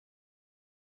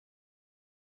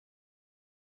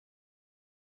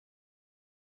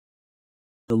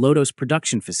The Lotos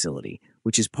production facility,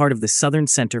 which is part of the Southern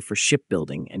Center for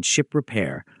Shipbuilding and Ship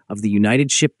Repair of the United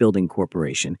Shipbuilding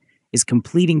Corporation, is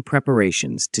completing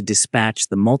preparations to dispatch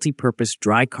the multi-purpose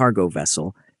dry cargo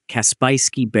vessel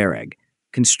Kaspiyskiy Bereg,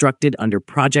 constructed under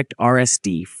Project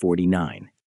RSD49.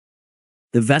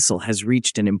 The vessel has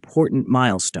reached an important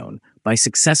milestone by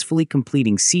successfully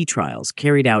completing sea trials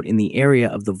carried out in the area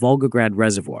of the Volgograd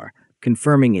Reservoir,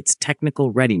 confirming its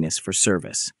technical readiness for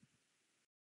service.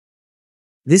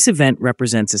 This event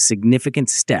represents a significant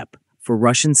step for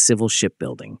Russian civil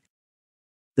shipbuilding.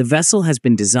 The vessel has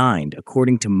been designed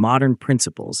according to modern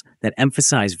principles that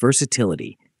emphasize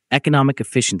versatility, economic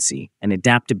efficiency, and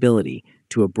adaptability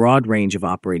to a broad range of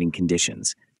operating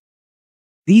conditions.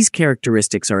 These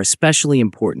characteristics are especially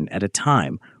important at a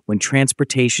time when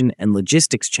transportation and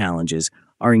logistics challenges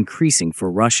are increasing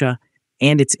for Russia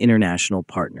and its international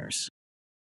partners.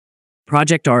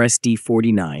 Project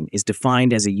RSD49 is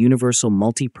defined as a universal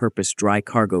multi-purpose dry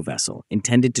cargo vessel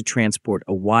intended to transport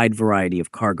a wide variety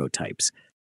of cargo types.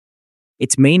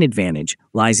 Its main advantage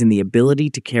lies in the ability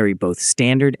to carry both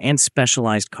standard and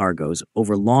specialized cargoes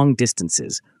over long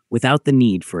distances without the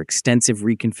need for extensive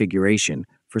reconfiguration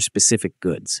for specific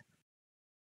goods.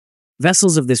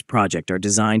 Vessels of this project are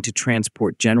designed to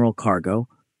transport general cargo,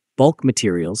 bulk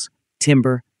materials,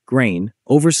 timber, grain,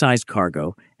 oversized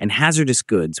cargo, and hazardous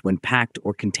goods when packed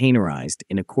or containerized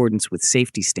in accordance with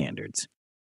safety standards.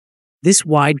 This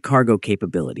wide cargo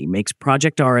capability makes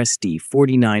Project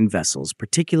RSD49 vessels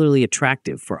particularly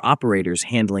attractive for operators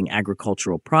handling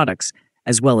agricultural products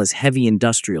as well as heavy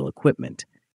industrial equipment.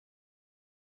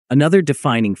 Another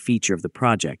defining feature of the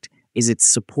project is its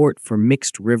support for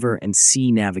mixed river and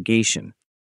sea navigation.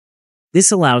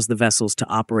 This allows the vessels to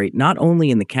operate not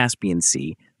only in the Caspian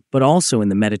Sea, but also in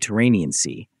the Mediterranean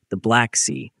Sea, the Black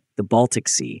Sea, the Baltic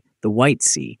Sea, the White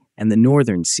Sea, and the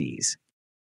Northern Seas.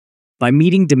 By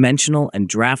meeting dimensional and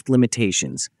draft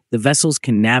limitations, the vessels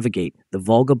can navigate the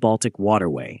Volga-Baltic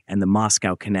waterway and the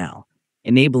Moscow Canal,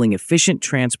 enabling efficient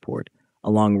transport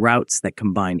along routes that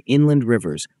combine inland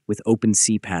rivers with open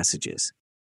sea passages.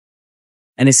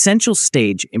 An essential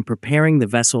stage in preparing the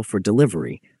vessel for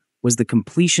delivery was the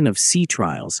completion of sea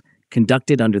trials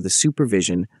conducted under the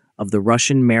supervision of the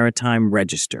Russian Maritime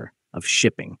Register of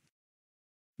Shipping.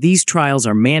 These trials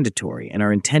are mandatory and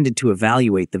are intended to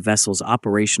evaluate the vessel's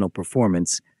operational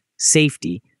performance,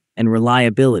 safety, and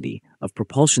reliability of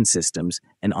propulsion systems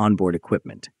and onboard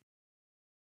equipment.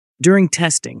 During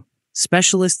testing,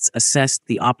 specialists assessed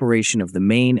the operation of the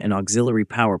main and auxiliary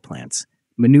power plants,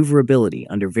 maneuverability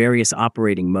under various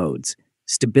operating modes,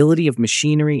 stability of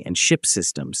machinery and ship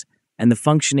systems, and the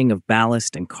functioning of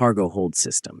ballast and cargo hold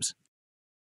systems.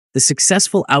 The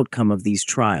successful outcome of these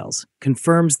trials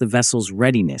confirms the vessel's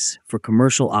readiness for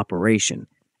commercial operation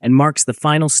and marks the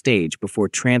final stage before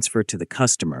transfer to the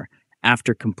customer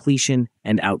after completion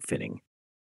and outfitting.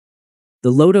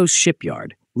 The Lotos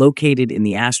shipyard, located in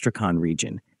the Astrakhan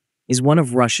region, is one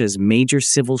of Russia's major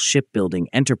civil shipbuilding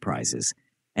enterprises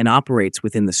and operates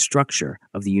within the structure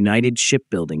of the United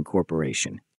Shipbuilding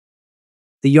Corporation.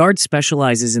 The yard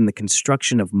specializes in the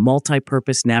construction of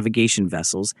multi-purpose navigation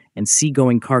vessels and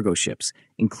seagoing cargo ships,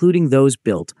 including those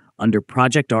built under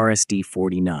Project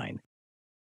RSD49.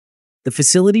 The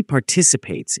facility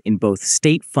participates in both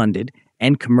state-funded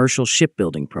and commercial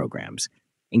shipbuilding programs,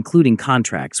 including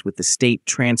contracts with the State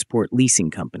Transport Leasing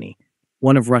Company,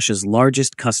 one of Russia's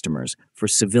largest customers for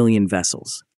civilian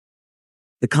vessels.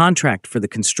 The contract for the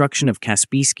construction of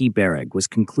Kaspiyskiy Bereg was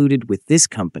concluded with this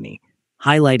company,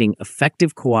 highlighting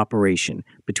effective cooperation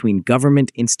between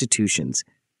government institutions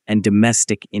and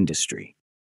domestic industry.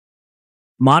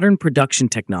 Modern production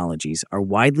technologies are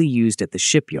widely used at the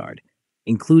shipyard,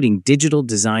 including digital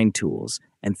design tools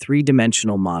and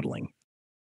three-dimensional modeling.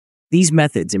 These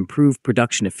methods improve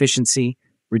production efficiency,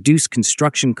 reduce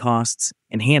construction costs,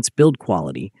 enhance build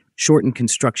quality, shorten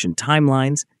construction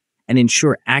timelines, and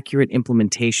ensure accurate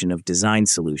implementation of design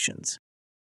solutions.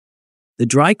 The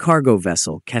dry cargo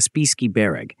vessel Kaspiyskiy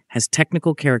Bereg has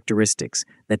technical characteristics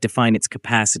that define its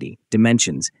capacity,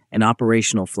 dimensions, and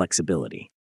operational flexibility.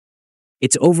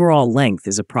 Its overall length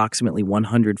is approximately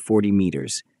 140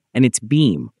 meters, and its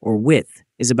beam, or width,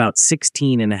 is about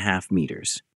 16.5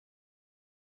 meters.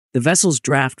 The vessel's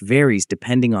draft varies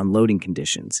depending on loading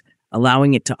conditions,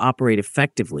 allowing it to operate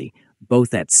effectively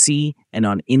both at sea and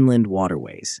on inland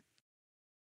waterways.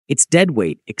 Its dead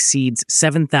weight exceeds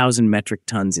 7,000 metric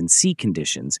tons in sea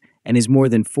conditions and is more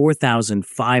than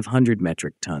 4,500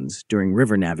 metric tons during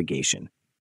river navigation.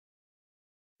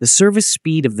 The service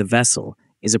speed of the vessel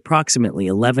is approximately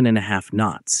 11.5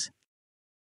 knots.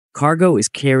 Cargo is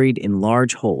carried in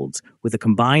large holds with a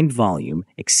combined volume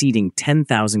exceeding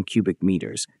 10,000 cubic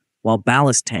meters, while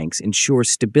ballast tanks ensure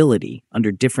stability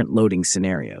under different loading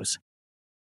scenarios.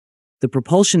 The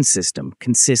propulsion system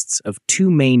consists of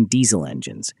two main diesel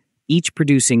engines, each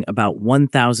producing about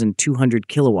 1,200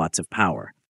 kilowatts of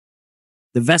power.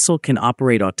 The vessel can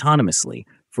operate autonomously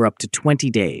for up to 20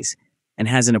 days and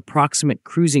has an approximate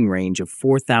cruising range of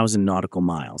 4,000 nautical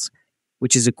miles,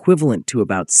 which is equivalent to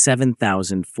about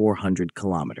 7,400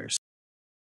 kilometers.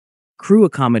 Crew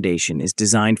accommodation is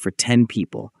designed for 10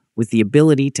 people, with the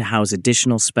ability to house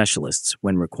additional specialists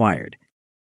when required.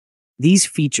 These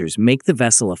features make the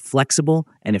vessel a flexible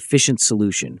and efficient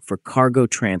solution for cargo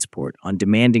transport on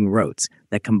demanding routes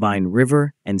that combine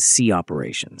river and sea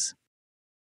operations.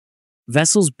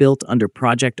 Vessels built under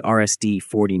Project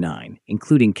RSD49,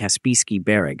 including Kaspiyskiy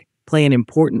Bereg, play an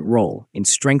important role in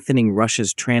strengthening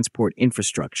Russia's transport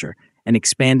infrastructure and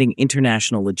expanding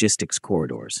international logistics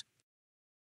corridors.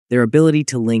 Their ability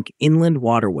to link inland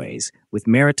waterways with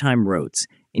maritime routes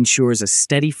ensures a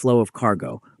steady flow of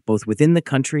cargo both within the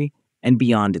country and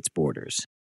beyond its borders.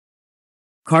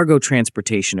 Cargo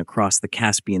transportation across the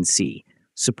Caspian Sea,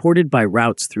 supported by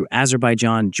routes through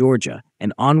Azerbaijan, Georgia,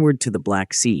 and onward to the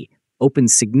Black Sea,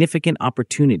 opens significant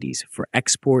opportunities for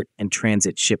export and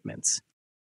transit shipments.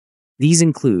 These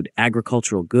include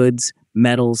agricultural goods,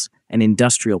 metals, and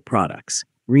industrial products,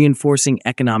 reinforcing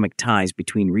economic ties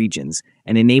between regions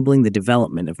and enabling the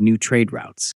development of new trade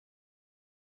routes.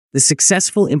 The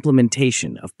successful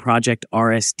implementation of Project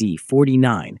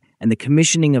RSD49 and the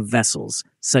commissioning of vessels,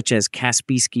 such as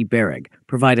Kaspiyskiy Bereg,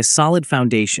 provide a solid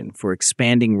foundation for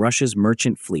expanding Russia's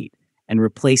merchant fleet and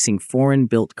replacing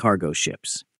foreign-built cargo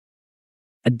ships.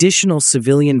 Additional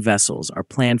civilian vessels are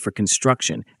planned for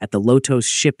construction at the Lotos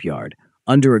shipyard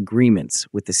under agreements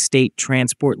with the State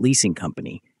Transport Leasing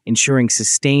Company, ensuring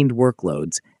sustained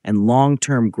workloads and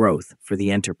long-term growth for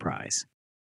the enterprise.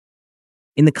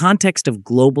 In the context of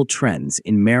global trends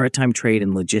in maritime trade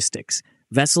and logistics,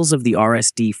 vessels of the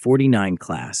RSD49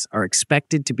 class are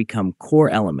expected to become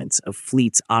core elements of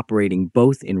fleets operating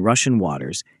both in Russian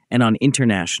waters and on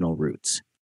international routes.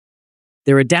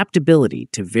 Their adaptability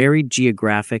to varied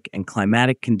geographic and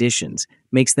climatic conditions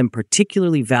makes them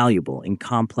particularly valuable in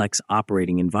complex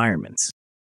operating environments.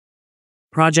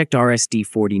 Project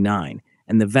RSD49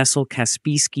 and the vessel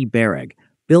Kaspiyskiy Bereg,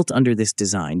 built under this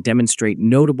design, demonstrate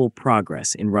notable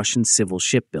progress in Russian civil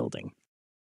shipbuilding.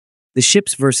 The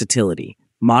ship's versatility,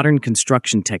 modern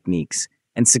construction techniques,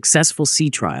 and successful sea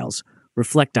trials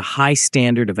reflect a high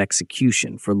standard of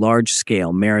execution for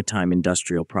large-scale maritime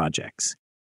industrial projects.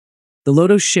 The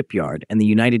Lotos shipyard and the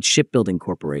United Shipbuilding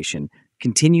Corporation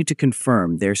continue to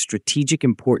confirm their strategic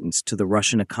importance to the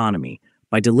Russian economy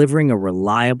by delivering a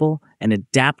reliable and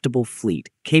adaptable fleet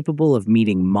capable of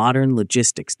meeting modern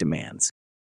logistics demands.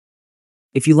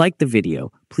 If you liked the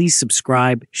video, please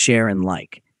subscribe, share, and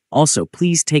like. Also,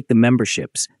 please take the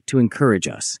memberships to encourage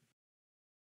us.